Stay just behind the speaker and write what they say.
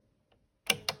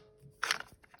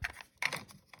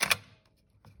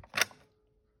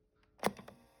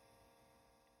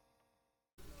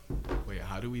Wait,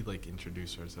 how do we like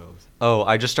introduce ourselves? Oh,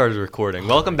 I just started recording.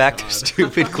 Welcome back to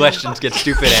Stupid Questions Get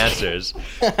Stupid Answers,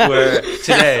 where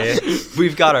today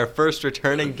we've got our first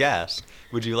returning guest.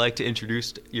 Would you like to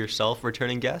introduce yourself,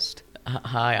 returning guest?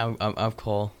 Hi, I'm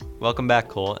Cole. Welcome back,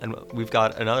 Cole. And we've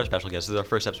got another special guest. This is our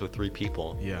first episode with 3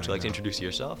 people. Yeah, Would you like to introduce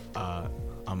yourself?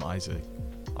 I'm Isaac.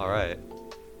 All right.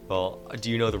 Well,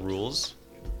 do you know the rules?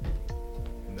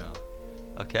 No.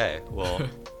 Okay, well,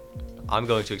 I'm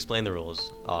going to explain the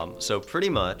rules. So pretty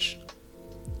much,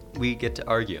 we get to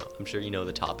argue. I'm sure you know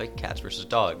the topic, cats versus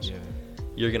dogs. Yeah.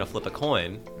 You're going to flip a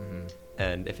coin, Mm-hmm.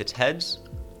 and if it's heads,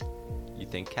 you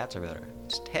think cats are better. If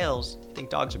it's tails, you think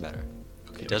dogs are better.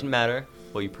 Okay. It doesn't matter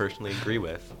what you personally agree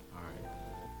with. All right.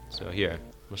 So here, I'm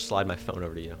going to slide my phone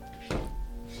over to you.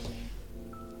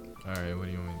 All right. What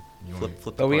do you want? You want?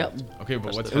 Flip the But we coin. all, Okay,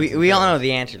 but what's we all know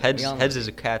the answer. Heads, We all know. heads is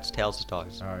a cats, tails is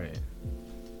dogs. All right.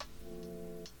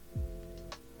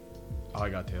 Oh, I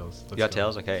got tails. You got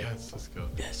tails? Okay. Yes, let's go.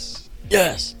 Yes.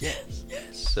 Yes. Yes.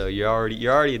 Yes. So you're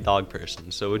already a dog person.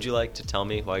 So would you like to tell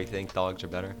me why you think dogs are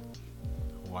better?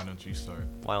 Why don't you start?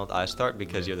 Why don't I start?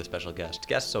 Because you're the special guest.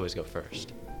 Guests always go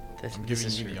first. I'm giving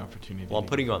you the opportunity. Well, I'm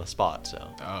putting you on the spot, so.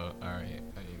 Oh, all right.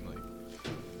 I mean,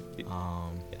 like,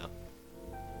 Yeah.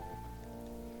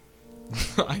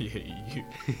 I hate you.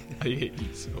 I hate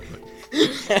you so much.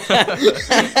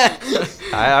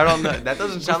 I don't know. That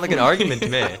doesn't sound like an argument to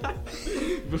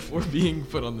me. Before being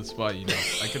put on the spot, you know,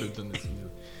 I could have done this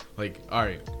easily. Like, all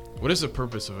right, what is the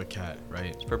purpose of a cat,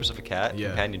 right? The purpose of a cat? Yeah.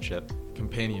 Companionship.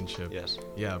 Companionship. Yes.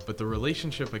 Yeah, but the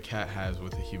relationship a cat has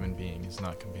with a human being is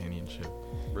not companionship.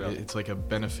 Really? It's like a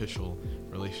beneficial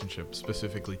relationship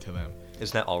specifically to them.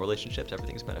 Isn't that all relationships?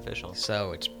 Everything's beneficial.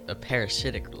 So it's a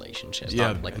parasitic relationship.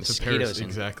 Yeah, not like it's mosquitoes. a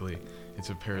exactly. It's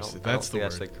a I don't- parasite. I don't That's the think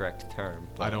word. that's the correct term.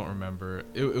 I but- don't remember.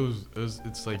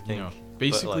 It's like, you know, think-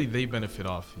 basically like- they benefit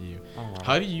off of you. Oh.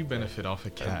 How do you benefit off a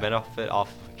I cat? benefit off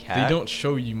of a cat. They don't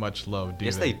show you much love, do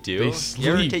Yes, they? they do. They You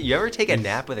sleep. you ever take a They-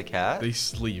 nap with a cat? They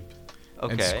sleep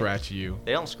and Okay. scratch you.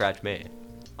 They don't scratch me.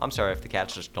 I'm sorry if the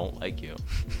cats just don't like you.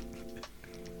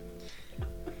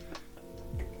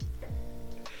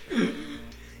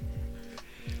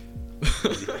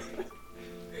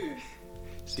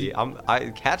 See,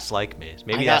 cats like me.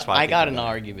 Maybe that's why I think got I'm an better.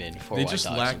 argument for They why just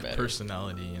dogs lack are better.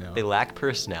 personality, you know. They lack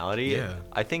personality. Yeah.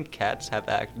 I think cats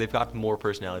they've got more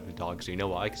personality than dogs. Do you know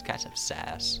why? Because cats have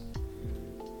sass.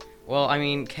 Well, I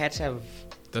mean, cats have.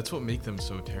 That's what makes them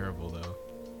so terrible, though.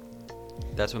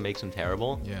 That's what makes them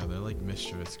terrible. Yeah, they're like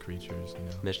mischievous creatures, you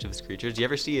know. Mischievous creatures. Do you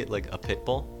ever see it like a pit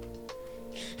bull?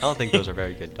 I don't think those are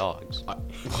very good dogs. What?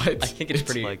 I think it's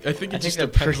pretty. like- I think it just they're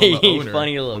depends pretty on the owner.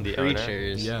 funny little On the owner?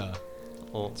 creatures. Yeah,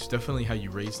 Well, it's definitely how you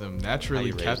raise them. Naturally,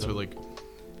 you raise cats them. are like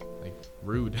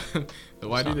rude.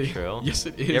 Why it's do not they? true. Yes,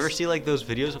 it is. You ever see like those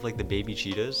videos of like the baby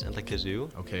cheetahs and like the zoo?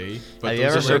 Okay, Have but you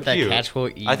those ever are so heard that cute. cats will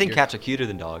eat? I think your- cats are cuter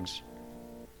than dogs.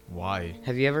 Why?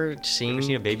 Have you ever You seen? ever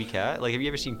seen a baby cat? Like, have you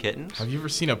ever seen kittens? Have you ever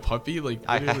seen a puppy? Like,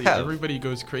 I literally, have. everybody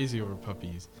goes crazy over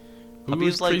puppies. Who Puppies,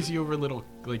 goes like- crazy over little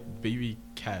like baby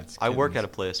cats? I work at a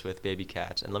kittens? place with baby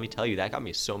cats, and let me tell you, that got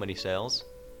me so many sales.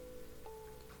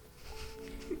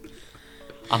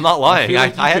 I'm not lying. feel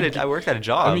like you I could- worked at a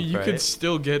job. I mean, you right? could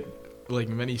still get like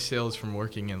many sales from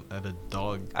working at a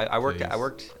dog. I worked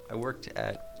place.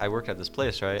 at this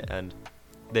place, right? And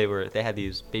they had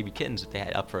these baby kittens that they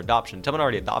had up for adoption. Someone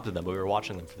already adopted them, but we were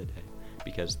watching them for the day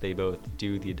because they both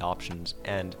do the adoptions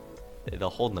and they'll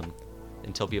hold them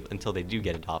until they do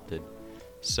get adopted.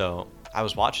 So I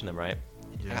was watching them, right?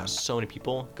 I Yeah. got so many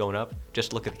people going up,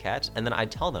 just look at the cats, and then I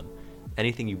tell them,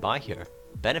 anything you buy here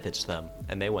benefits them,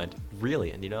 and they went,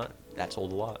 really? And you know what? That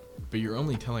sold a lot. But you're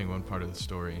only telling one part of the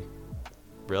story.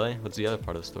 Really? What's the other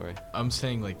part of the story? I'm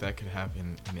saying like that could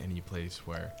happen in any place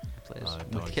where Place? dogs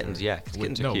With kittens, are- yeah. 'Cause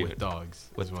kittens are no, cute. with dogs.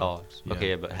 With as well. dogs.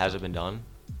 Okay, but has it been done?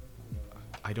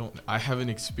 I haven't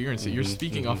experienced it. You're Mhm,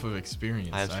 speaking mhm. off of experience.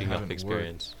 I am speaking haven't of worked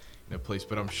experience. in a place,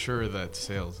 but I'm sure that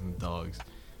sales in dogs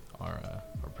are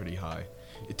pretty high.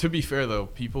 To be fair though,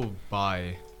 people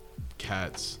buy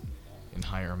cats in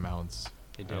higher amounts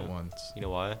They do. at once. You know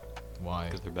why? Why?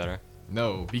 Because they're better.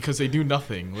 No, because they do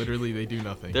nothing. Literally, they do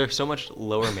nothing. They're so much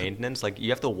lower maintenance. Like, you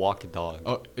have to walk the dog.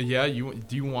 Oh yeah,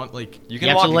 do you want like You You can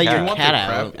have walk to the let cat. your you want cat the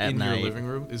out crap at in night. your living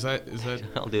room? Is that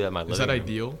I'll do that in my living is that room.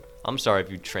 ideal? I'm sorry if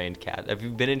you trained cats. Have you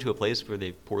been into a place where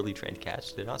they've poorly trained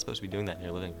cats? They're not supposed to be doing that in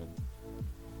your living room.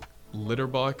 Litter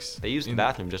box. They use the in-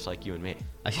 bathroom just like you and me.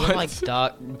 I feel What?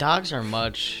 like dogs are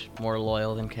much more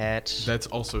loyal than cats. That's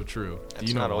also true. That's Do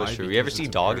you know not always why? true. You ever Because see it's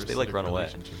a dogs? They, like, parasitic run away.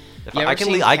 relationship. If You ever I can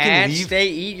seen leave, I can cats? leave. They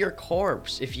eat your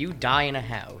corpse. If you die in a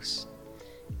house,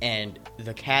 and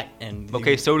the cat and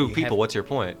Okay, so do you people. have- What's your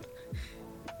point?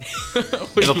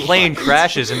 If a plane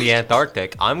crashes in the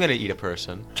Antarctic, I'm gonna eat a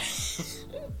person.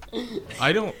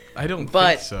 I don't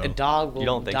But think so. a dog will You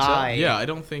don't think so? die. Yeah, I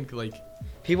don't think like.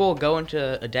 People will go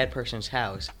into a dead person's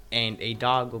house, and a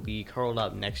dog will be curled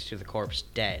up next to the corpse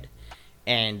dead.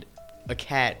 And a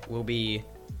cat will be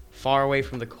far away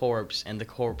from the corpse, and the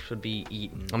corpse would be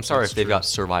eaten. I'm sorry That's if they've true. got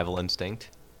survival instinct.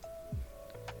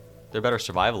 They're better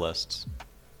survivalists.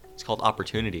 It's called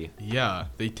opportunity. Yeah,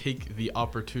 they take the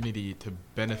opportunity to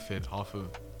benefit off of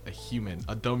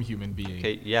a dumb human being.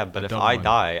 Okay, yeah, but A if dumb I one.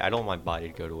 die, I don't want my body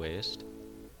to go to waste.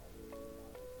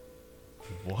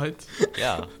 What?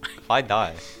 Yeah, if I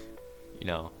die, you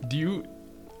know, Do you?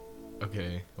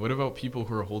 Okay. What about people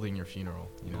who are holding your funeral?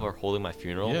 You people are know? holding my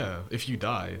funeral. Yeah. If you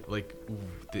die, like,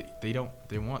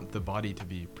 they want the body to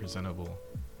be presentable.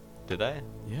 Do they?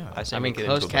 Yeah. I say I mean, make it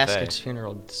closed into a buffet. caskets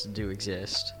funerals do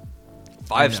exist.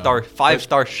 Five-star, know,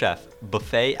 five-star chef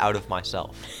buffet out of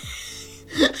myself.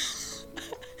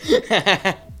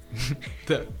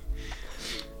 That-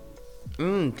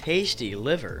 Tasty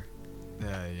liver.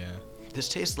 yeah. This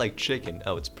tastes like chicken.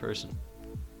 Oh, it's person.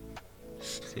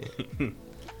 Wouldn't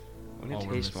All it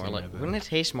we're taste more missing like? are the- Wouldn't it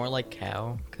taste more like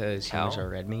cow? Cause humans Cow? are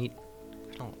red meat.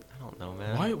 I don't know,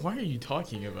 man. Why are you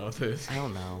talking about this? I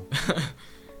don't know.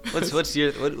 What's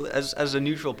your as a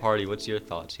neutral party? What's your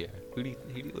thoughts here? What do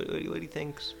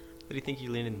you think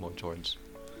you leaning more towards?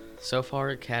 So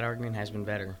far, cat argument has been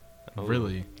better. Oh.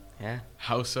 Really? Yeah,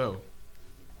 How so?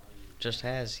 just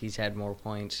has. He's had more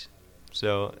points.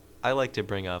 So I'd like to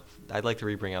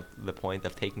re-bring up the point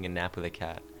of taking a nap with a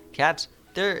cat. Cats,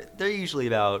 they're usually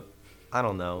about, I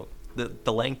don't know,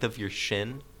 the length of your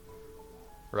shin,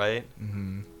 right?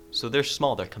 Mm-hmm. So they're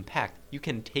small, they're compact. You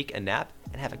can take a nap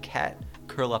and have a cat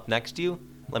curl up next to you.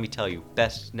 Let me tell you,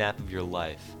 best nap of your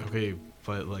life. Okay,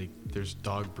 but like, there's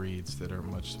dog breeds that are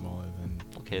much smaller than.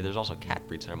 Okay, there's also cat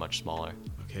breeds that are much smaller.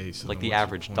 Okay, so Like then the what's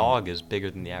average point? dog is bigger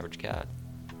than the average cat.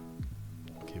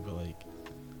 Okay, but like,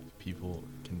 people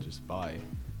can just buy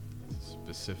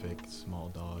specific small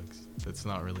dogs. That's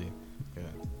not really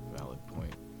a valid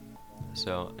point.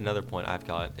 So another point I've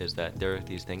got is that there are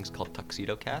these things called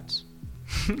tuxedo cats,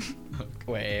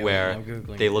 Wait, where I'm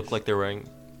Googling they look this. like they're wearing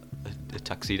a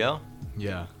tuxedo.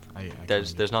 Yeah, I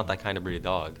There's not that kind of breed of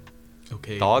dog.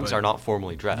 Okay. Dogs but are not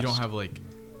formally dressed. You don't have like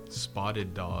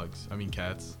spotted dogs. I mean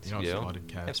cats. You don't You have do? spotted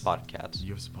I cats. have spotted cats.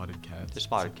 You have spotted cats. There's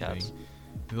spotted It's a cats.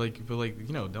 thing.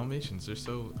 Like Dalmatians. They're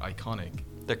so iconic.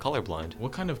 They're colorblind.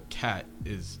 What kind of cat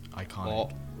is iconic? Well,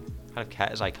 What kind of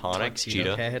cat is iconic?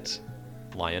 tuxedo Cheetah. cats.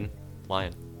 Lion.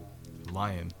 Lion.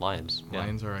 Lions. Yeah.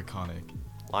 Lions are iconic.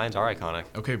 Lions are iconic.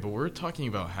 Okay, but we're talking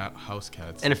about house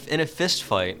cats. And if in a fist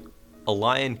fight, a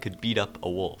lion could beat up a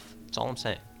wolf. That's all I'm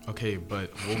saying. Okay,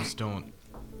 but wolves don't.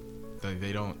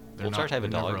 They don't. They're Wolves are a not. type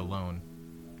of They're never dog. alone.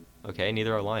 Okay,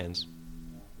 neither are lions.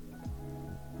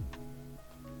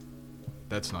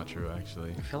 That's not true,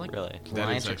 actually. I feel like Really? That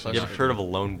lions is are actually closer You ever not to- heard of a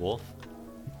lone wolf?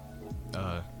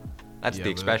 That's Yeah, the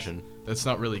but expression. That's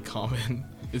not really common.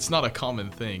 It's not a common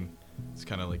thing. It's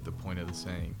kind of like the point of the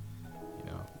saying.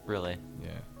 You know. Really? Yeah.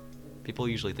 People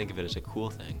usually think of it as a cool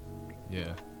thing.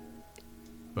 Yeah.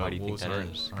 Why But do you think wolves that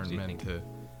aren't, is? 'Cause aren't you meant think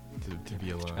to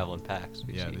be alone. Travel in packs.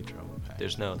 because Yeah, you- they travel in packs.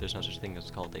 There's no such thing as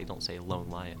called. They don't say lone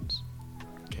lions.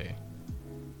 Okay.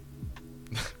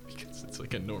 Because it's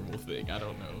like a normal thing. I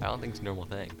don't know. I don't think it's a normal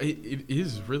thing. It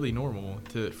is really normal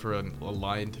for a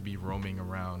lion to be roaming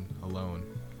around alone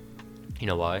You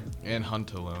know why? and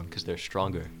hunt alone. Because they're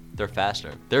stronger. They're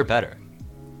faster. They're better.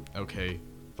 Okay,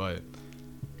 but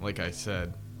like I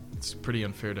said, it's pretty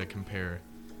unfair to compare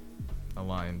a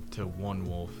lion to one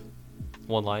wolf.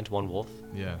 One lion to one wolf.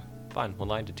 Yeah. Fine. One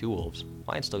lion to two wolves.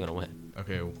 Lion's still gonna win.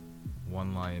 Okay,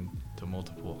 one lion to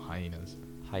multiple hyenas.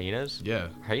 Hyenas? Yeah. Are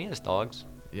hyenas dogs?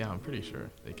 Yeah, I'm pretty sure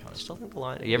they I count. still think the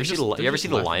lion. You They're ever see just- the they're You ever just see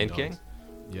the laughing Lion dogs. King?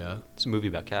 Yeah. It's a movie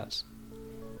about cats.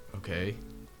 Okay.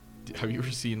 Have you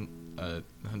ever seen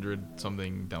 100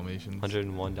 something Dalmatians?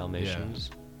 101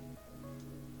 Dalmatians.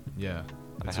 Yeah.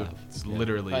 I It's, have. it's Yeah.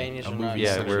 literally Hyenas a are movie not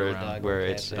Yeah, centered Centered where around around. where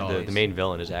cats it's and the dogs. main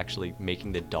villain is actually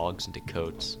making the dogs into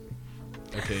coats.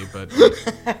 Okay, but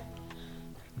That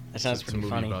sounds it's a pretty movie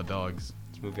funny. about dogs.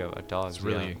 It's a movie about dogs. It's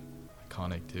really yeah.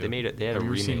 iconic too. They made it. They had Have a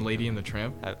you ever remake. seen Lady and the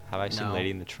Tramp? Have I seen No.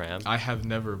 Lady and the Tramp? I have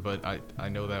never, but I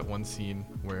know that one scene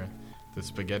where the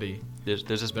spaghetti. There's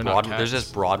this They're not there's this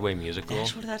cats. Broadway musical.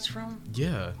 That's where that's from.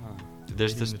 Yeah. Oh.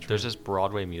 There's Lady this and the there's Tramp. this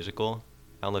Broadway musical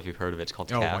I don't know if you've heard of it. It's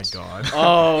called Oh Cats. my god.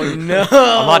 Oh no!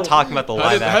 I'm not talking about the How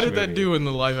live did, action. how did that movie. do in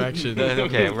the live action?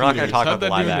 Okay, we're not gonna theaters? talk How'd about the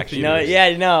that live do in action. No, theaters?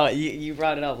 yeah, no. You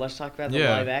brought it up. Let's talk about the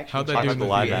Yeah, live action. how'd that Talk do about in the the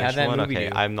live theaters? How'd action that one. movie Okay,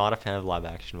 do? I'm not a fan of the live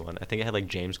action one. I think it had like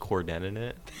James Corden in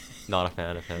it. Not a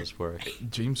fan of his work.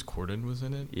 James Corden was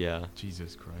in it? Yeah,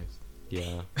 Jesus Christ.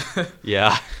 yeah,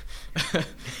 yeah.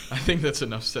 I think that's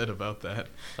enough said about that.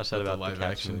 I said about the live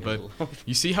Cats action, movie. but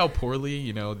you see how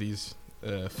poorly, these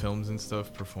films and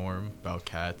stuff perform about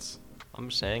cats.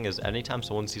 I'm saying is anytime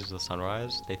someone sees the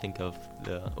sunrise, they think of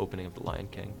the opening of The Lion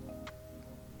King.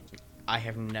 I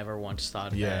have never once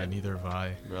thought of Yeah, that. neither have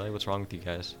I. Really? What's wrong with you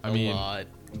guys? I A mean, lot,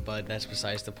 but that's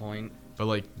besides the point. but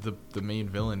like the main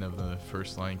villain of the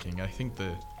first Lion King, I think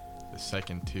the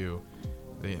second too.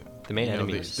 The main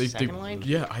enemy they, is they, second they, Lion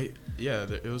King? yeah,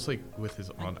 it was like with his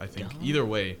aunt, I think. dumb. Either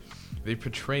way, they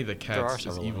portray the There are cats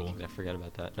as several evil. Lion Kings, I forget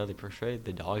about that. No, they portray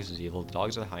the dogs as evil. The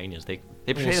dogs are the hyenas. They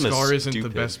portray Well, them as Scar isn't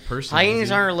stupid. the best person. is Hyenas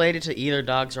he? aren't related to either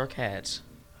dogs or cats.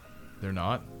 They're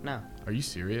not? No. Are you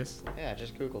serious? Yeah, I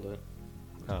just googled it.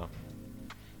 Oh,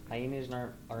 Hyenas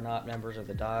are not members of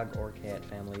the dog or cat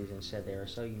families. Instead, they are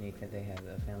so unique that they have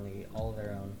a family all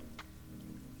their own.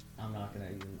 I'm not gonna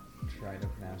even try to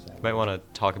pronounce that. you might want to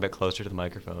talk a bit closer to the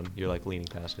microphone. You're like leaning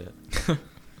past it.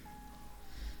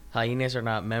 Hyenas are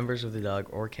not members of the dog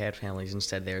or cat families.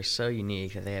 Instead, they are so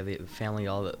unique that they have a family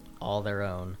all their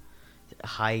own.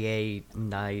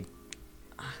 Hyenid.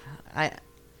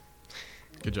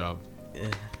 Good job.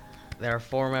 There are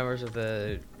 4 members of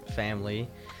the family: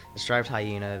 the striped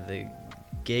hyena, the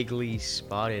giggly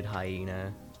spotted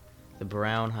hyena, the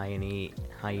brown hyena,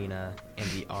 and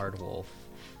the aardwolf.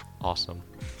 Awesome.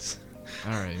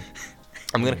 All right.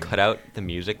 I'm gonna cut out the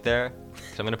music there,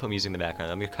 cause I'm gonna put music in the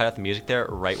background. I'm gonna cut out the music there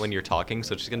right when you're talking,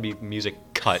 so it's just gonna be music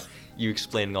cut. You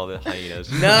explaining all the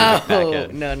hyenas. No, Back no,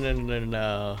 end. no, no,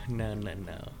 no, no,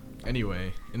 no.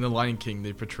 Anyway, in The Lion King,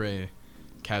 they portray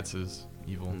cats as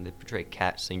evil. And they portray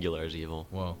cat singular as evil.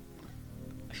 Well,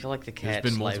 I feel like the There's Cats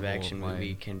been live multiple action Lion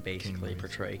movie can basically King movies.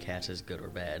 portray cats as good or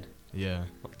bad. yeah.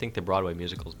 I think the Broadway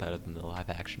musical is better than the live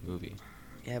action movie.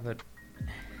 Yeah, but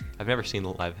I've never seen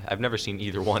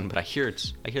either one, but I hear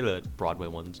the Broadway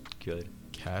one's good.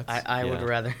 Cats? I would Yeah.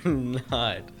 rather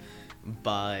not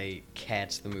buy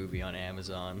Cats the movie on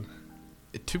Amazon.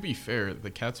 To be fair,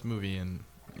 the Cats movie and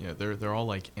they're all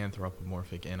like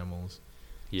anthropomorphic animals.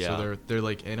 Yeah. So they're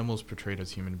like animals portrayed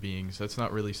as human beings. That's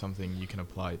not really something you can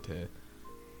apply to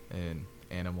an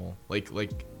animal. Like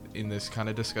in this kind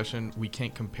of discussion, we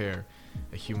can't compare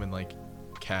a human like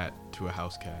cat to a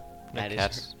house cat. That is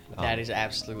cats. that is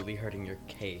absolutely hurting your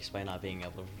case by not being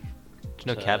able to. Do you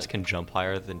know to- cats can jump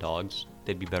higher than dogs?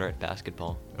 They'd be better at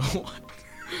basketball.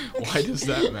 Why does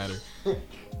that matter?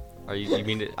 You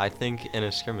mean I think in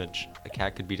a scrimmage a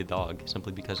cat could beat a dog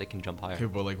simply because it can jump higher. Okay,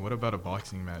 but like, what about a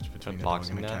boxing match between a,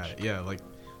 boxing dog and a match? cat? Yeah, like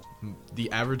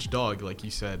the average dog, like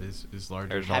you said, is larger.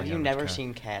 There's than Have the you average never cat.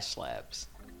 seen cat slaps?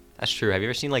 That's true. Have you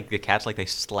ever seen like the cats like they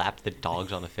slap the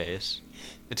dogs on the face?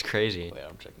 It's crazy. Wait,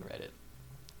 I'm checking Reddit.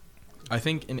 I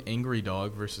think an angry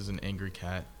dog versus an angry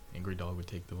cat, angry dog would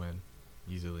take the win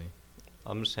easily.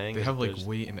 I'm just saying. They have like there's-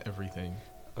 weight and everything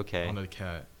Okay. on a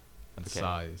cat, and Okay.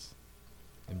 size,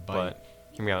 and bite. But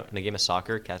hear me out. In a game of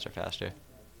soccer, cats are faster.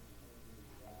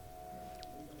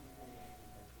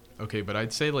 Okay, but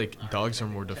I'd say like dogs are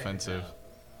more defensive.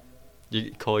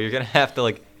 Cole, you're gonna have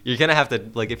to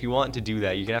if you want to do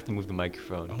that, you're gonna have to move the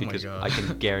microphone Oh my because God. I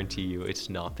can guarantee you it's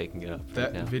not picking it up That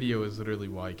right now. video is literally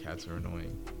why cats are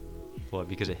annoying. What?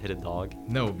 Because it hit a dog?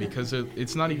 No, because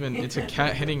it's not even. It's a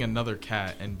cat hitting another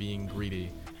cat and being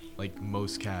greedy, like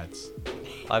most cats.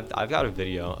 I've got a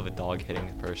video of a dog hitting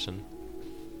a person.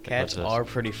 Cats What's this? are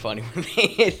pretty funny when they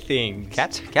hit things.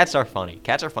 Cats are funny.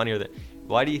 Cats are funnier than.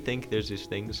 Why do you think there's these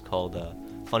things called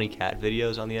funny cat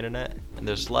videos on the internet, and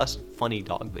there's less funny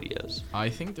dog videos? I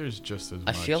think there's just as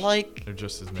I much. feel like they're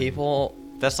just as many. people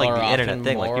That's like are the internet often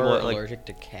thing. Like more people are, like allergic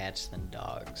to cats than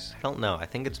dogs. I don't know. I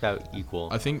think it's about equal.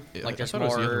 I think Like I there's thought it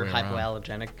was the other more way around.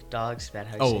 hypoallergenic dogs. That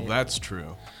how you Oh, say it? that's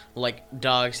true. like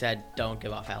dogs that don't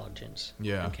give off allergens.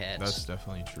 Yeah, and cats. that's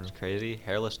definitely true. It's crazy.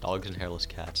 Hairless dogs and hairless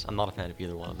cats. I'm not a fan of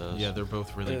either one of those. Yeah, they're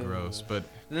both really gross, but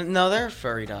No, there are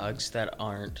furry dogs that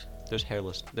aren't. There's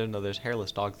hairless. There's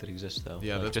hairless dogs that exist though.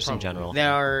 Yeah, like, that's just in probably- general.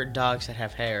 There are dogs that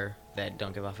have hair that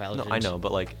don't give off allergens. No, I know,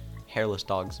 but like hairless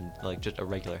dogs and like just a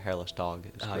regular hairless dog.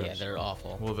 Is Oh yeah, gross. they're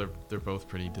awful. well, they're both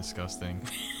pretty disgusting.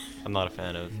 I'm not a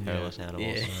fan of hairless animals.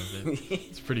 Yeah.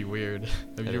 It's pretty weird.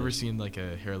 Have It you ever is. seen like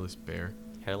a hairless bear?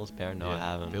 Hairless bear? No, I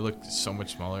Yeah, haven't. They look so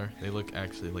much smaller. They look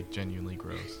actually like genuinely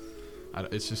gross.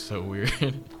 It's just so weird. So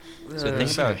the Have thing you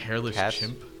seen a about hairless cats-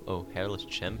 chimp? Oh, hairless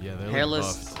chimp. Yeah, they're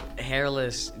hairless like buffed.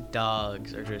 hairless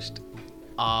dogs are just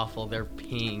awful. They're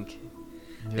pink.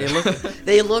 Yeah.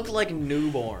 They look like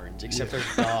newborns, except they're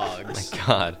Oh dogs. my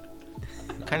god.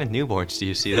 What kind of newborns do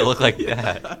you see that look like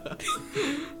that?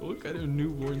 What kind of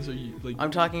newborns are you like?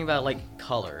 I'm talking about like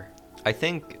color. I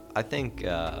think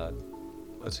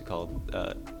what's it called?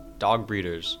 Dog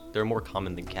breeders. They're more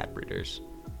common than cat breeders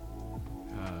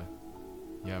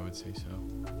Yeah, I would say so.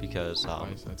 because Why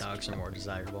is that Dogs such are a- more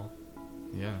desirable.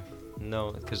 Yeah.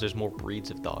 no, because there's more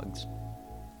breeds of dogs.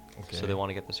 Okay. So they want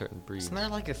to get the certain breeds. Isn't there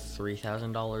like a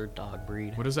 $3,000 dog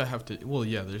breed? What does that have to? Well,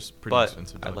 yeah, there's pretty But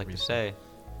expensive. I'd dog like to breeds. say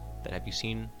that have you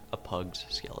seen a pug's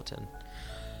skeleton?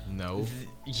 No.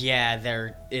 Yeah,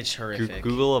 it's horrific.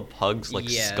 Google a pug's like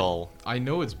Yeah. skull. I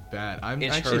know it's bad. I'm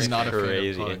It's actually not a fan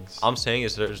Crazy. of pugs. I'm saying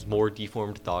is there's more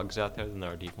deformed dogs out there than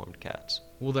there are deformed cats.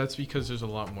 Well, that's because there's a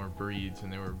lot more breeds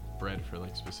and they were bred for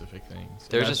like specific things.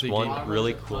 There's As just they one gain-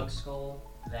 really cool- Pug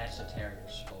skull. That's a terrier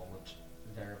skull, which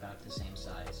they're about the same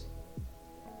size.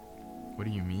 What do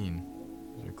you mean?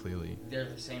 They're clearly. They're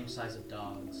the same size of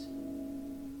dogs.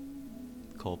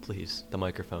 Cole, please, the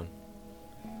microphone.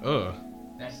 Ugh.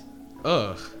 That's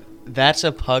Ugh. That's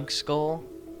a pug skull.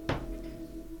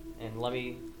 And let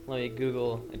me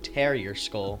Google a terrier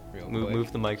skull real quick.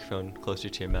 Move the microphone closer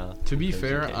to your mouth. To be because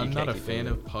fair, you I'm can't not a keep fan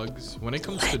moving. of pugs. When it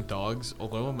comes to dogs,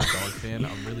 although I'm a dog fan,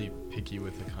 I'm really picky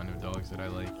with the kind of dogs that I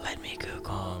like. Let me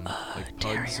Google Like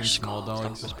terrier pugs and small skull. Stop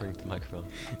dogs. whispering to the microphone.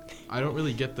 I don't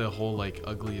really get the whole like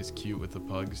ugly is cute with the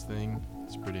pugs thing.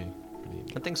 It's pretty.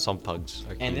 I think some pugs are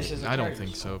cute. And this is a I don't terrier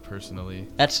think skull. so personally.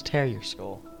 That's a terrier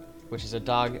skull, which is a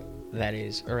dog that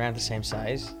is around the same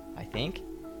size, I think.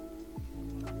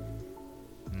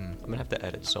 Mm. I'm gonna have to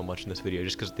edit so much in this video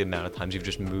just because the amount of times you've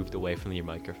just moved away from your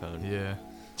microphone. Yeah.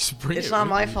 Just bring It's it not with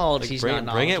my you. fault. Like, He's bring,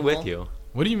 not bring it with knowledgeable. you.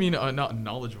 What do you mean not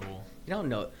knowledgeable? You don't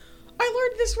know. I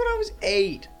learned this when I was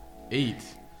 8. 8.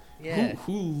 Yeah.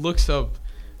 Who looks up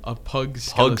a pug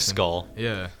skeleton? Pug skull.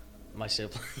 Yeah. My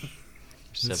sibling.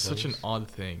 It's such an odd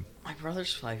thing. My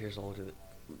brother's 5 years older.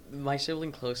 My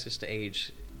sibling closest to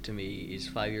age to me is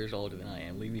 5 years older than I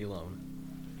am. Leave me alone.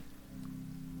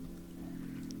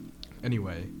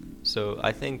 Anyway, So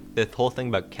I think the whole thing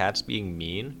about cats being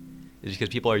mean is because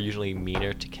people are usually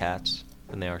meaner to cats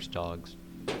than they are to dogs.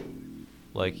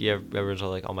 Like, everyone's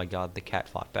like, oh my god, the cat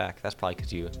fought back. That's probably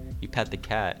because you pet the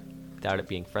cat without it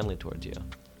being friendly towards you.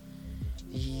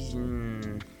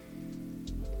 Mm,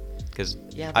 Because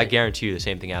Yeah, I but- guarantee you the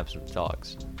same thing happens with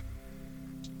dogs.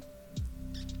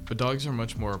 but dogs are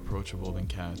much more approachable than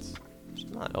cats. It's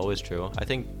not always true. I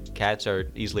think cats are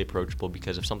easily approachable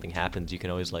because if something happens, you can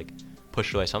always like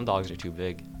push away. Some dogs are too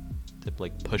big to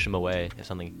like push them away if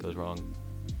something goes wrong.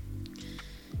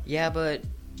 yeah, but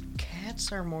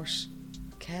cats are more.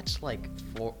 Cats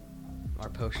are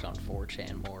posted on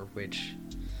 4chan more, which.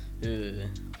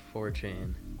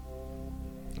 4chan.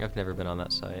 I've never been on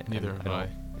that site. Neither and have I.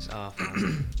 It's awful.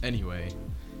 Anyway,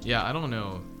 yeah, I don't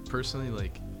know. Personally,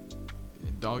 like,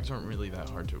 dogs aren't really that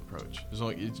hard to approach. As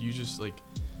long you just like,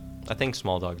 I think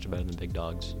small dogs are better than big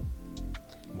dogs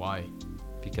why?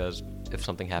 because if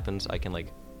something happens, I can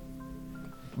like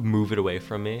move it away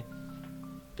from me.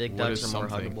 Big What dogs is are more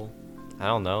something? huggable. I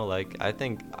don't know. Like I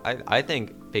think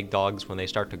big dogs when they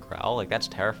start to growl, like that's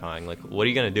terrifying. Like what are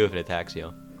you gonna do if it attacks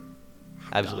you?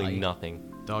 Absolutely Die. nothing.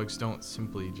 Dogs don't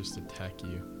simply just attack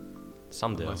you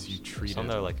Some do. unless you treat Some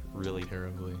it are like really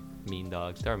terribly. mean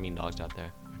dogs. There are mean dogs out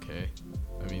there. Okay.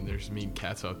 I mean, there's mean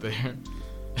cats out there.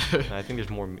 And I think there's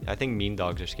more. I think mean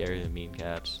dogs are scarier than mean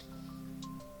cats.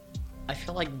 I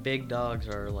feel like big dogs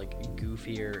are like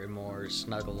goofier and more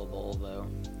snuggleable though.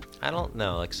 I don't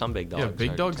know. Like some big dogs. Yeah,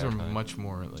 big dogs are terrifying. much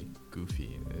more like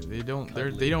goofy. They don't.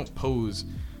 Cuddly. They don't pose.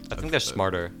 I a think they're th-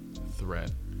 smarter.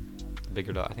 Threat.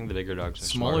 Bigger dog. I think the bigger dogs are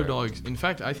Smaller smarter. dogs. In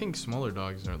fact, I think smaller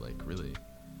dogs are like really,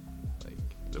 like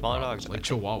the Smaller problem. dogs, like I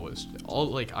think-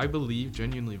 Chihuahuas. I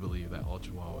genuinely believe that all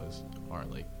Chihuahuas are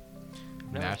like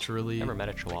naturally never met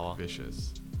a Chihuahua. like,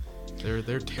 vicious.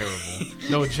 They're terrible.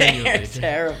 No, genuinely. They're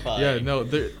terrifying. Yeah, no,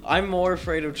 they're I'm more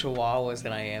afraid of chihuahuas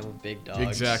than I am of big dogs.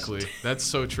 exactly. That's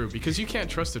so true because you can't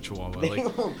trust a Chihuahua. They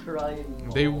Like will cry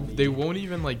and they maul they you. won't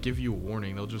even like give you a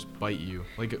warning. They'll just bite you.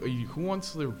 Like who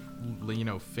wants their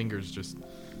fingers just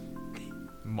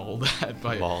mauled at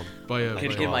by Mauled. by a, I'm by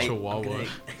gonna a get my- Chihuahua? I'm gonna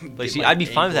Like, get see, my I'd be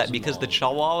fine with that ankles because the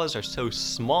mauled. Chihuahuas are so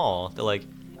small that, like,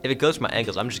 if it goes for my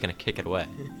ankles, I'm just gonna kick it away.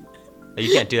 Like,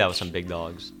 you can't do that with some big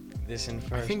dogs. This in I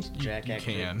first. think you Jack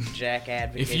can. Jack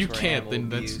advocates If you for can't, animal then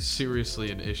that's abuse.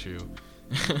 seriously an issue.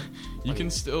 You can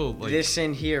still like.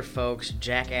 Listen here, folks.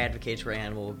 Jack advocates for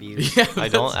animal abuse. Yeah, I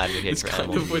don't that's- advocate it's for kind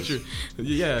animal of what abuse.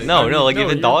 Yeah. No, I mean, no, like if a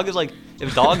you're- dog is like,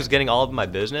 if a dog is getting all of my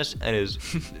business and is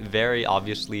very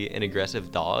obviously an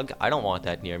aggressive dog, I don't want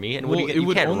that near me. And what Well, do it you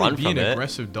would can't only run be from an it.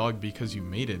 aggressive dog because you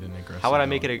made it an aggressive. How would I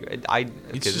make dog. it? It's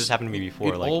Because this just- happened to me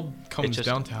before. It Like, all comes just-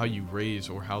 down to how you raise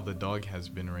or how the dog has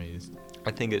been raised.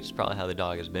 I think it's probably how the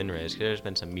dog has been raised. 'Cause there's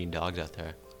been some mean dogs out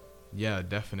there. Yeah,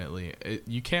 definitely.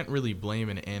 You can't really blame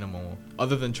an animal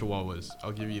other than Chihuahuas.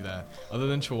 I'll give you that. Other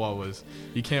than Chihuahuas,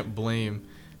 you can't blame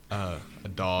a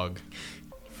dog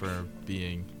for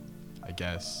being, I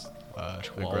guess,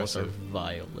 Chihuahuas are aggressive.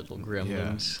 vile little Yeah,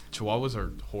 gremlins. Chihuahuas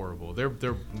are horrible. They're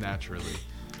naturally.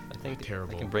 I think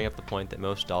Terrible. I can bring up the point that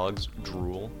most dogs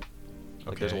drool.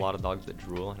 Like there's a Okay. lot of dogs that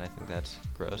drool, and I think that's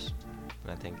gross.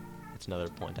 And I think that's another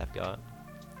point I've got.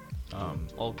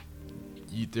 Well,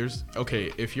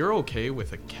 If you're okay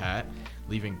with a cat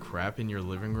leaving crap in your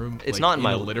living room, It's like not in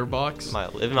my a litter box. in my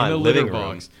in living a litter room.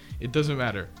 box, it doesn't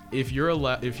matter. If you're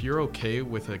okay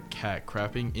with a cat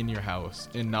crapping in your house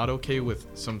and not okay with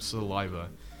some saliva,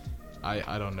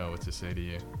 I don't know what to say to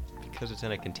you. Because it's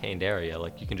in a contained area,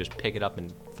 like you can just pick it up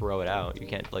and throw it out. You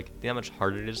can't like. You know how much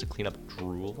harder it is to clean up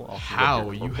drool? off of, like, How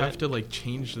your you carpet? have to like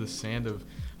change the sand of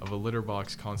a litter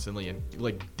box constantly and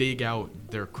like dig out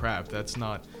their crap. That's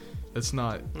not.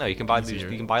 No, you can buy these. easier.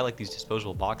 You can buy like these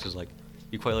disposable boxes. Like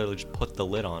you quite literally just put the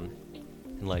lid on,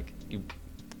 and like you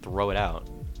throw it out.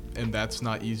 And that's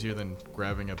not easier than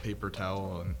grabbing a paper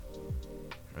towel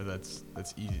or that's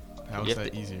easy. How You is have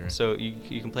that to- easier? So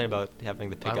you complain about having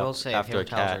to pick I will up say after paper a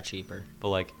towels cat, are cheaper. but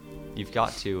like you've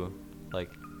got to like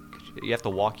you have to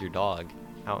walk your dog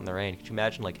out in the rain. Could you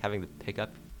imagine like having to pick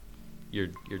up your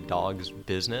dog's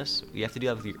business? You have to do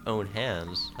that with your own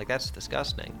hands. Like that's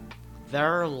disgusting. There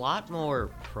are a lot more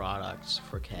products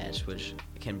for cats, which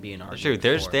can be an argument.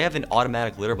 True. for. They have an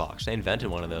automatic litter box. They invented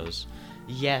one of those.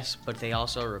 Yes, but they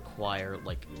also require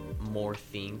like more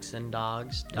things than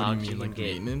dogs. What Dogs do you mean, can like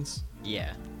get. maintenance?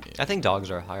 Yeah. I think dogs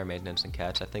are higher maintenance than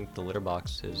cats. I think the litter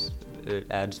box it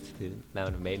adds to the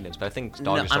amount of maintenance, but I think dogs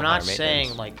No, are still I'm higher not maintenance.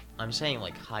 saying like I'm saying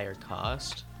like higher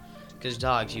cost, because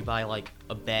dogs you buy like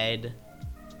a bed,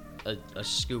 a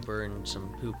scooper and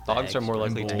some poop. Dogs are bags more and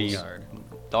likely a to be. backyard.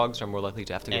 Dogs are more likely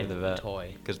to have to go to And the a vet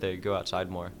toy. because they go outside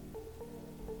more.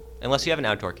 Unless you have an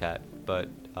outdoor cat, but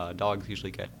dogs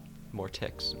usually get more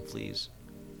ticks and fleas,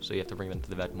 so you have to bring them to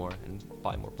the vet more and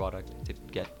buy more product to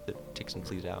get the ticks and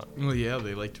fleas out. Well, yeah,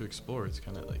 they like to explore. It's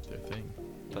kind of like their thing.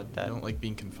 But They that don't like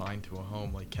being confined to a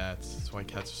home like cats. That's why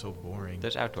cats are so boring.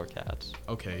 there's outdoor cats.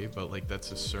 Okay, but like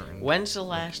that's a certain. When's the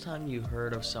last time you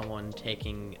heard of someone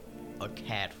taking a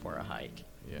cat for a hike?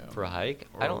 Yeah. For a hike,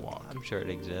 Or I a don't. walk. I'm sure it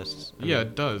exists. I Yeah, mean,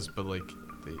 it does, but like,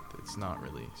 it's not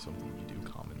really something you do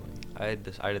commonly. I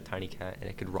had a tiny cat and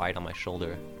it could ride on my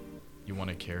shoulder. You want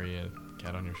to carry a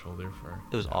cat on your shoulder for?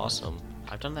 It was hours? awesome.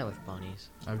 I've done that with bunnies.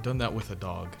 I've done that with a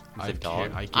dog. With a I've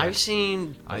dog? I've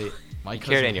seen. My You cousin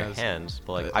carried it in your has- hands,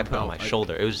 but like I put it on my about-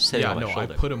 shoulder. It was sitting Yeah, on my no,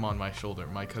 shoulder. I put him on my shoulder.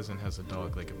 My cousin has a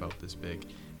dog like about this big.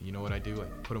 You know what I do? I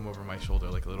put him over my shoulder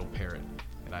like a little parrot,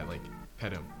 and I like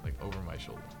pet him like over my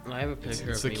shoulder. I have a It's,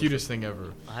 picture it's of the me cutest thing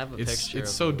ever. I have a It's picture.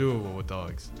 it's of so me- doable with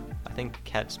dogs. I think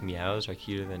cats' meows are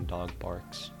cuter than dog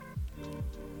barks.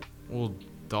 Well,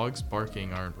 dogs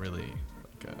barking aren't really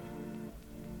like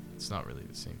it's not really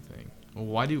the same thing. Well,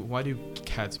 why do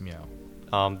cats meow?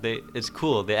 It's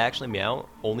cool. They actually meow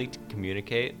only to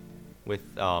communicate with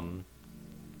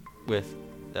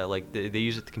like they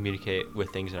use it to communicate with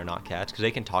things that are not cats because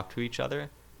they can talk to each other,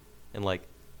 and like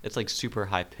it's like super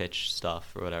high pitched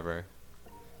stuff or whatever,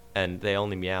 and they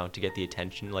only meow to get the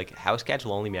attention. Like house cats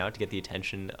will only meow to get the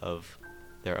attention of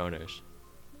their owners.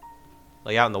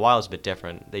 Like out in the wild it's a bit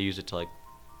different. They use it to like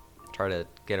try to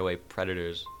get away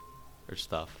predators or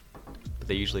stuff. But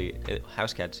they usually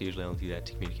house cats usually only do that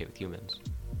to communicate with humans.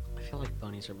 I feel like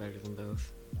bunnies are better than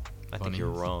both. I think you're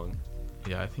Bunnies? wrong.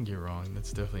 Yeah, I think you're wrong.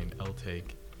 That's definitely an L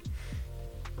take.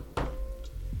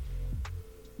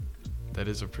 That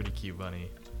is a pretty cute bunny.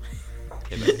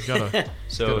 Okay, You but- got a,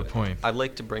 So got a point. I'd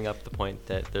like to bring up the point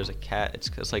that there's a cat.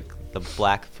 It's like the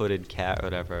black-footed cat or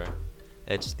whatever.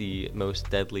 It's the most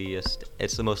deadliest.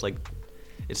 It's the most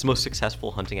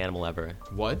successful hunting animal ever.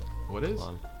 What? What is?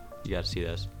 Hold on. You gotta see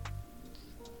this.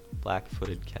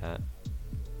 Black-footed cat.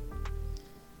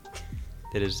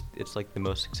 It's like the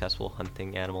most successful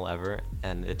hunting animal ever,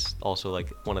 and it's also like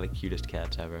one of the cutest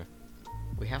cats ever.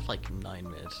 We have like 9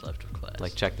 minutes left of class.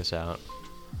 Like check this out.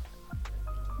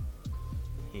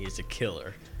 He is a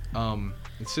killer.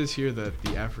 It says here that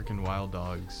the African wild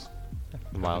dogs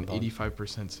Wild have an dog.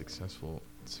 85% successful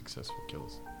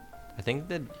kills. I think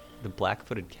that the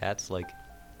black-footed cats like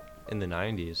in the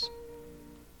 90s.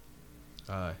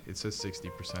 It says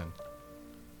 60%.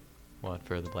 What,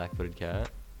 for the black-footed cat?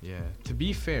 Yeah. To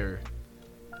be fair,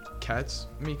 cats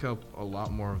make up a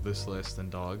lot more of this list than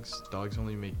dogs. Dogs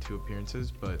only make 2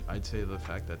 appearances, but I'd say the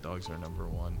fact that dogs are number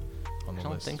 1 on the I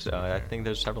don't list. think is so. pretty I fair. think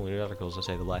there's several news articles that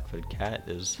say the black-footed cat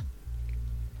is,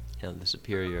 the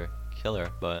superior killer.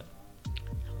 But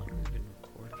How long have we been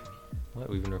recording? what?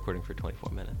 We've been recording for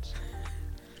 24 minutes.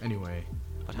 Anyway,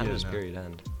 What time yeah, does this no. period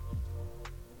end?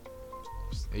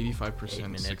 85% 8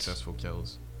 minutes. successful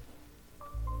kills.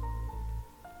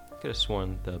 Could have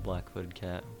sworn the black-footed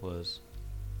cat was.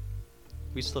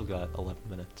 We still got 11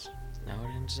 minutes. Now it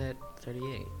ends at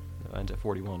 38. It ends at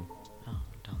 41. Oh,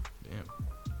 dumb.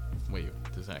 Damn. Wait,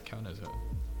 does that count as a? I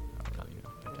don't really know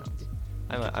if that counts.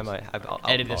 I'll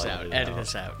Edit this probably out. it Edit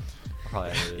this out. I'll probably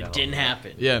edit it It out. didn't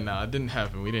happen. Yeah, no, it didn't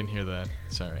happen. We didn't hear that.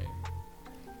 It's alright.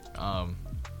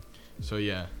 So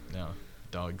yeah, no,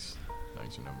 dogs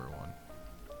are number 1.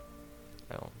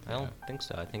 I don't think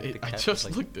so. I think the I cat just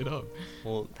like, looked it up.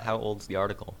 Well, how old's the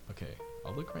article? Okay,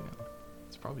 I'll look right now.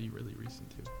 It's probably really recent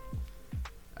too.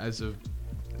 As of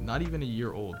not even a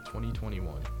year old,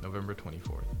 2021, November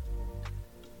 24th.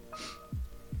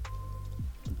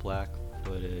 The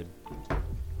black-footed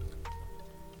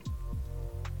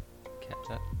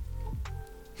cat.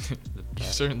 You've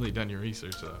certainly done your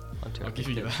research though. Hunter. I'll give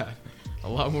you that. A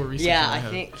lot more research. Yeah, than I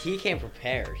have. think he came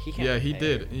prepared. Yeah, he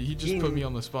did. He just put me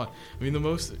on the spot. I mean,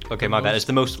 Okay, my bad. It's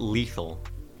the most lethal.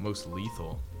 most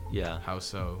lethal. Yeah. How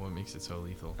so? What makes it so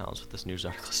lethal? That's what this news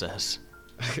article says.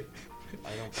 I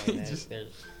don't find that. Just-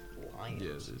 There's lions. Yeah,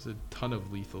 there's a ton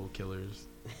of lethal killers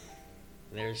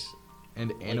There's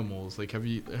and animals. Like, have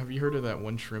you heard of that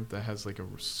one shrimp that has like a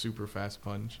super fast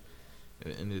punch,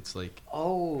 and it's like,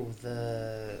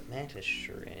 the mantis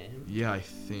shrimp. yeah, I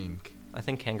think. I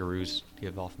think kangaroos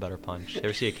give off a better punch. You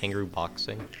ever see a kangaroo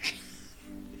boxing?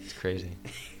 It's crazy.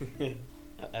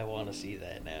 I want to see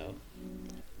that now.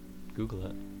 Google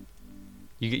it.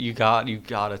 You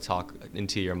gotta talk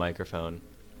into your microphone.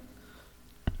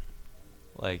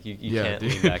 Like you Yeah, can't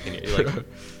dude. lean back and you're like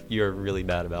you're really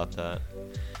bad about that.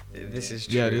 This is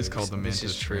true. Yeah, it is called the This mantis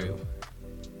is true. shrimp.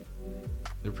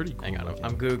 They're pretty cool. Hang on, looking.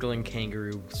 I'm googling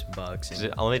kangaroo bugs. 'Cause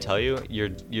let me tell you,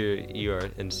 you are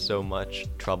in so much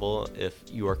trouble if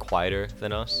you are quieter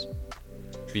than us,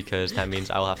 because that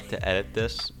means I'll have to edit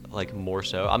this like more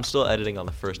so. I'm still editing on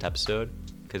the first episode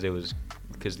because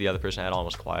the other person I had on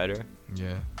was quieter.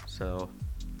 Yeah. So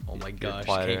Oh my you're gosh,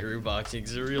 quieter. kangaroo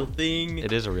boxing's a real thing.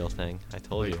 It is a real thing. I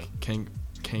told you.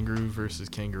 Kangaroo versus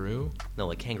kangaroo. No,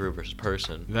 like kangaroo versus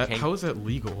person. How is that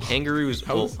legal? Kangaroos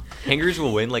How will is- kangaroos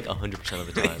will win like 100%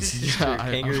 of the time.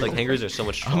 Yeah, Kangaroos are so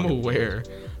much I'm stronger. aware.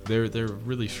 They're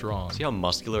really strong. See how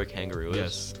muscular a kangaroo is?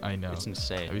 Yes, I know. It's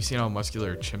insane. Have you seen how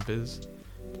muscular a chimp is?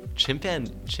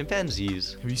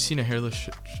 Chimpanzees. Have you seen a hairless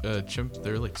chimp?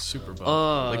 They're like super buff.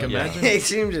 Oh, like yeah. imagine. They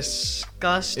seem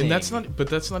disgusting. And that's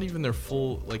not even their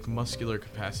full like muscular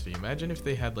capacity. Imagine if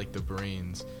they had like the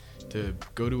brains to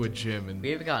go to a gym and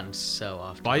We've gotten so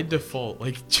off. by topic. default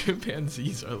like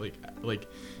chimpanzees are like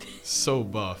so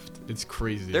buffed. It's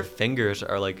crazy. Their fingers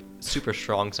are like super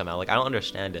strong somehow. Like I don't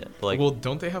understand it. But like well,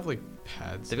 don't they have like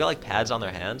pads? they've got like pads on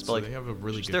their hands, but So like they have a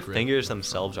really just good their grip fingers from the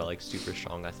themselves front. are like super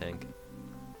strong. I think.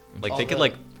 Like they Although, could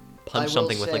like I punch will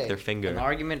something with like say, their finger. An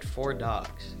argument for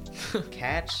dogs.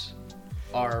 Cats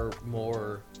are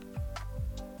more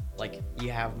like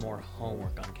you have more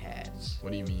homework on cats.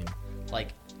 What do you mean? Like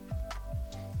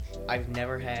I've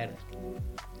never had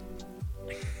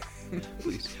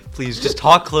Please just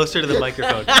talk closer to the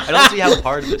microphone. I don't see how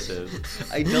hard this is.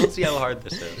 I don't see how hard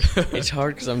this is. It's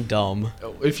hard because I'm dumb.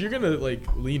 Oh, if you're gonna like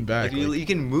lean back, Like, you, like, you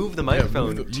can move the yeah,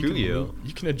 microphone move the- to can you. move-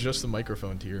 you can adjust the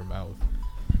microphone to your mouth.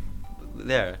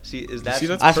 There. See, is that? See,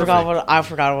 that's I forgot perfect. I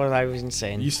forgot what I was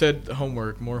saying. You said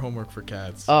more homework for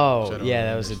cats. Oh, which I don't yeah, really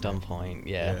that was a understand. dumb point.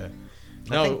 Yeah.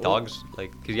 I think dogs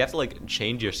like because you have to like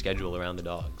change your schedule around the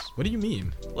dogs. What do you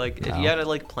mean? Like if No. you had to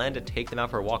like plan to take them out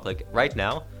for a walk, like right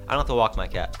now, I don't have to walk my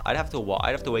cat. I'd have to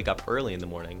wake up early in the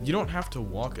morning. You don't have to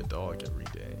walk a dog every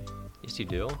day. Yes, you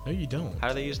do. No, you don't. How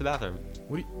do they use the bathroom?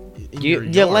 What do in You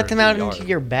your let yard. them out your into yard.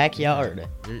 your backyard.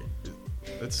 You're-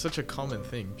 That's such a common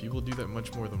thing. People do that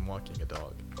much more than walking a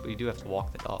dog. But you do have to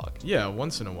walk the dog. Yeah,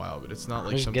 once in a while, but it's not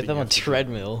like Just something get them you a have to do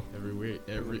treadmill.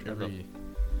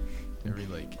 every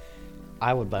like.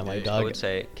 I would buy my Yeah, I dog. would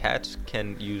say cats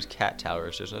can use cat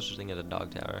towers. There's no such thing as a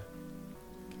dog tower.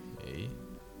 Okay.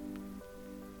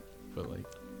 But like.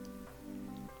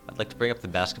 I'd like to bring up the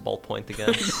basketball point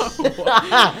again.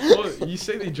 Well, you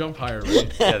say they jump higher,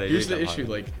 right? Yeah, they do Here's the jump issue.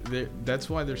 higher. Like, that's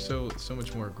why they're so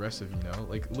much more aggressive. You know,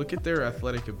 like look at their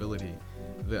athletic ability.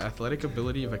 the athletic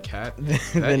ability of a cat, The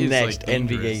that is next like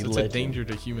dangerous. NBA It's a legend. danger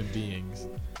to human beings.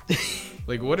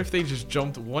 Like, what if they just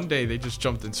jumped one day? They just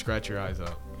jumped and scratch your eyes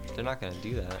out. They're not gonna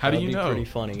do that. How do That'd you be know? pretty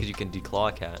Because funny. you can declaw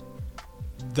a cat.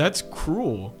 That's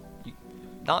cruel.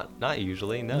 Not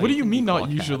usually. No. What do you can mean declaw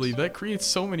not usually? cats. That creates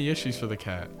so many issues for the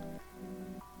cat.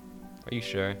 Are you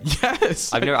sure?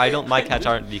 Yes. My cats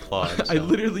aren't declawed. I so.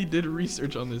 literally did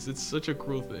research on this. It's such a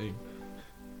cruel thing.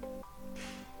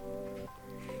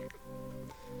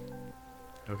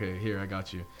 Okay, here I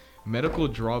got you. Medical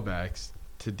drawbacks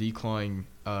to declawing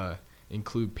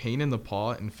include pain in the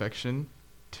paw, infection,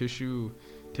 tissue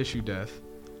death,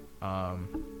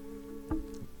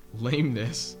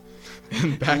 lameness,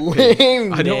 and back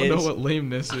pain. I don't know Lameness. what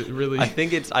lameness it really. I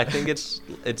think it's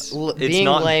Being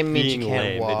not lame means being you can't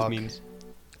lame. walk. It means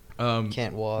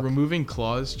Can't walk. Removing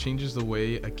claws changes the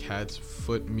way a cat's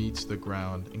foot meets the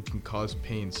ground and can cause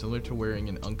pain, similar to wearing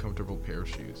an uncomfortable pair of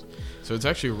shoes. So it's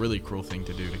actually a really cruel thing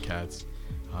to do to cats.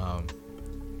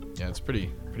 Yeah, it's pretty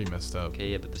messed up. okay,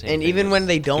 yeah, but the same. And thing even when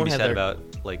they can don't be have said their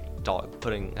about like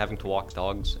having to walk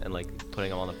dogs and like putting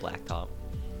them on the blacktop.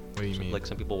 What do you mean? Like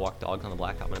some people walk dogs on the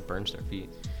blacktop and it burns their feet.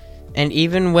 And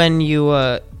even when you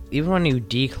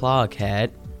declaw a cat,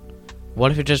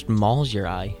 what if it just mauls your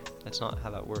eye? That's not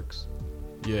how that works.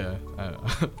 Yeah,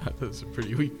 that's a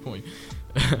pretty weak point.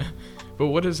 But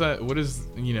what does the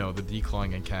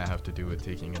declawing a cat have to do with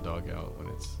taking a dog out when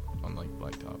it's on like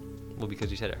blacktop? Well,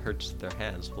 because you said it hurts their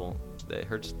hands. Well, it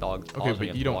hurts dogs. Okay, paws but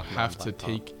against you don't walking on have to blacktop.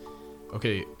 take.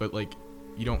 Okay, but like,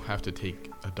 you don't have to take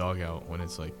a dog out when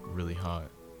it's like really hot.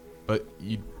 But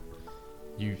you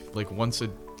like once a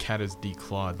cat is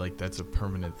declawed, like that's a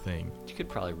permanent thing. You could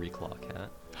probably reclaw a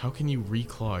cat. How can you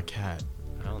reclaw a cat?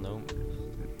 I don't know.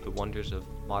 The wonders of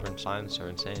modern science are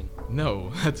insane.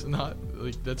 No, that's not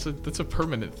like that's a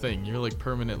permanent thing. You're like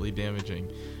permanently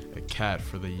damaging a cat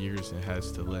for the years it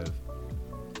has to live.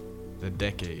 A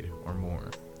decade or more.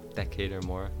 Decade or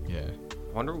more. Yeah.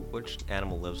 I wonder which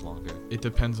animal lives longer. It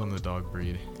depends on the dog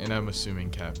breed, and I'm assuming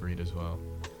cat breed as well.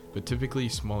 But typically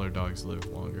smaller dogs live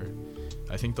longer.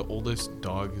 I think the oldest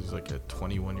dog is like a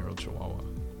 21-year-old Chihuahua.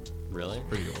 Really?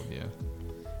 Pretty old, yeah.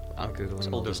 I'm googling It's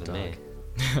the older oldest than dog.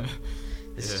 me.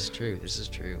 This Yeah. is true. This is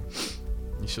true.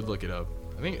 You should look it up.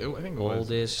 I think it was.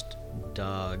 Oldest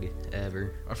dog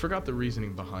ever. I forgot the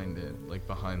reasoning behind it, like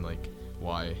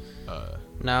why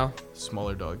No,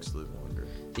 smaller dogs live longer.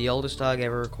 the oldest dog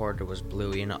ever recorded was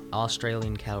Bluey, an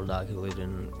Australian cattle dog who lived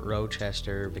in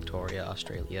Rochester, Victoria,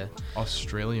 Australia.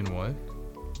 Australian what?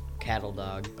 Cattle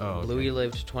dog. Oh, okay. Bluey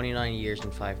lived 29 years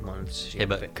and 5 months. She Yeah, had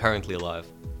but currently alive.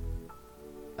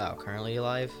 currently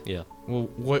alive? Yeah. Well,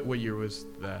 what year was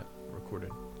that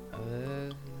recorded?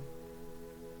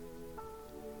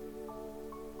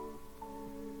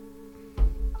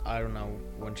 I don't know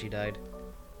when she died.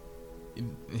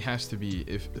 It has to be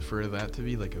for that to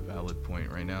be like a valid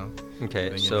point right now. I Okay,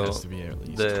 think so it has to be at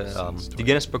least the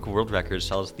Guinness Book of World Records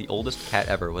tells the oldest cat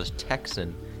ever was a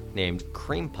Texan named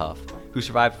Cream Puff, who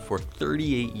survived for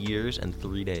 38 years and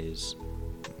 3 days.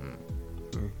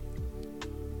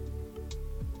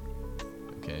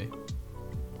 Okay.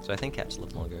 So I think cats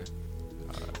live longer.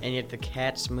 And yet the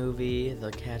Cats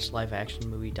live action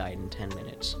movie died in 10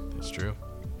 minutes. That's true.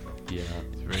 Yeah.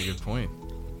 It's a very good point.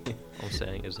 All I'm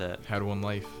saying is that Had one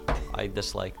life. I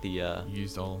dislike the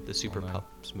Used all Super all that.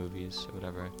 Pups movies or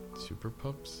whatever. Super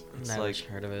Pups? It's Never like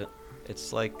heard of it.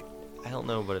 it's like I don't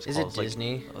know what it's Is called. it It's like-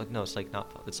 Disney? no, it's like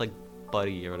not. It's like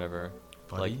Buddy or whatever.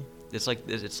 Buddy? Like it's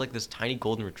like this tiny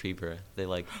golden retriever. They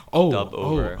like Oh, dub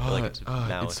over like it's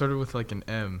now. it started with like an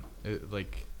M. It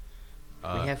like.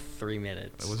 We have 3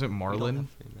 minutes. Was it We don't Marlin? have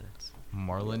 3 minutes.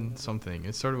 Marlin something.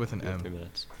 It started with an We have 3 M.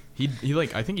 minutes. He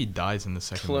like I think he dies in the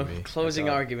second movie. Closing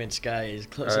That's all. arguments, guys.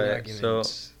 Closing Alright, so-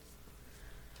 arguments.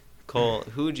 Cole,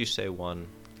 who would you say won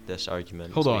this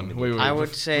argument? Hold on, wait. I would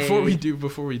bef- say- before we do that.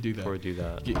 Before we do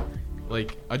that.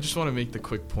 Like I just want to make the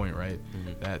quick point, right?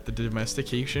 Mhm. That the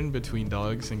domestication between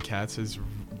dogs and cats is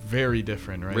very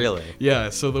different, right? Really? Yeah.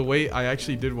 So the way I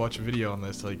actually did watch a video on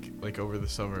this, like over the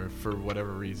summer for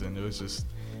whatever reason, it was just,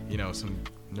 some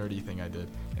nerdy thing I did.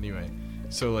 Anyway,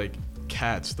 so like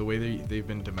cats, the way they've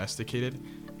been domesticated,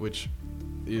 which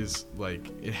is like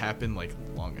it happened like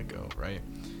long ago, right?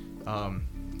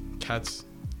 Cats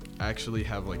actually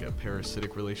have like a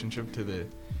parasitic relationship to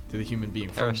the human being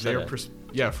from their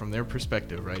Parasitic. from their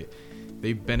perspective, right?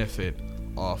 They benefit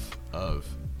off of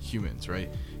humans, right?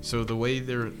 So the way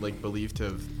they're like believed to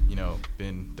have,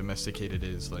 been domesticated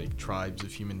is like tribes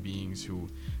of human beings who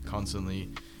constantly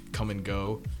come and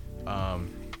go.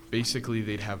 Basically,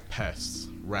 they'd have pests,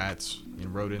 rats,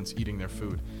 and rodents eating their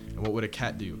food. And what would a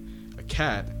cat do? A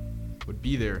cat would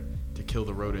be there to kill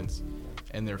the rodents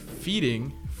and they're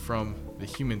feeding from the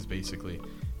humans basically.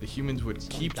 The humans would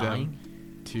keep them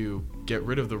to get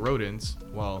rid of the rodents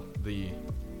while the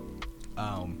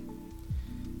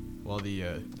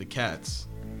cats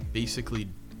basically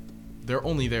they're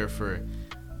only there for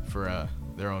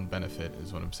their own benefit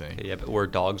is what I'm saying. Okay, yeah, but were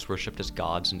dogs worshipped as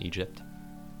gods in Egypt?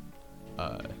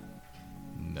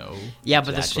 No, Yeah, but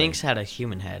the Exactly. Sphinx had a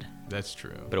human head. that's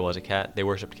true. But it was a cat. They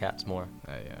worshipped cats more.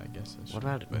 Yeah, I guess that's What true.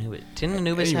 about But Anubis? Didn't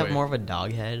Anubis have anyway. more of a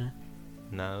dog head?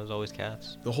 No, it was always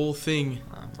cats. the whole thing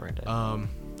Right.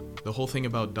 the whole thing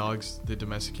about dogs, the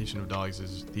domestication of dogs,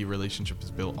 is the relationship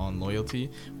is built on loyalty,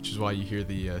 which is why you hear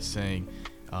the saying,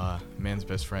 man's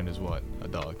best friend is what? A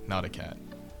dog, not a cat.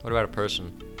 What about a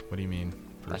person? What do you mean?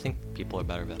 I think people are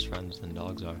better best friends than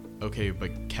dogs are. Okay,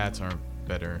 but cats aren't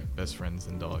better best friends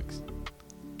than dogs.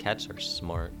 Cats are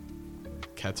smart.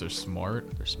 Cats are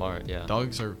smart. They're smart, yeah.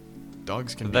 Dogs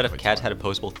can I be bet if quite cats smart. had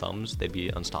opposable thumbs, they'd be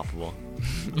unstoppable.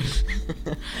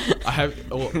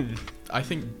 I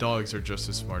think dogs are just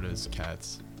as smart as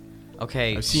cats.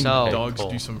 Okay, I've seen so dogs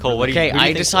Cole. do some. Cole, what do you- okay, what do I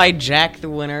think, decide Jack the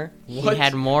winner. What? He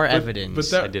had more But- evidence. But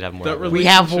that, I did have more that evidence. We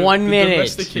have relationship- 1 the minute.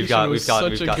 domestication was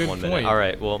such we've a got good 1 minute. point. All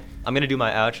right, well, I'm gonna do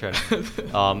my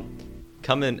outro.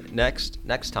 Come in next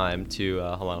time to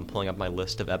hold on. I'm pulling up my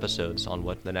list of episodes on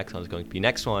what the next one is going to be.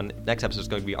 Next episode is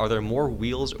going to be: Are there more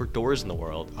wheels or doors in the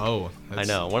world? Oh, I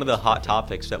know, one of the hot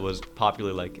topics that was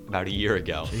popular like about a year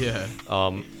ago. Yeah.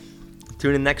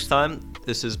 Tune in next time.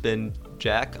 This has been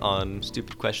Jack on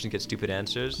Stupid Questions Get Stupid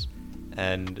Answers,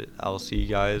 and I'll see you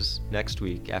guys next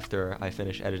week after I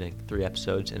finish editing 3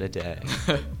 episodes in a day.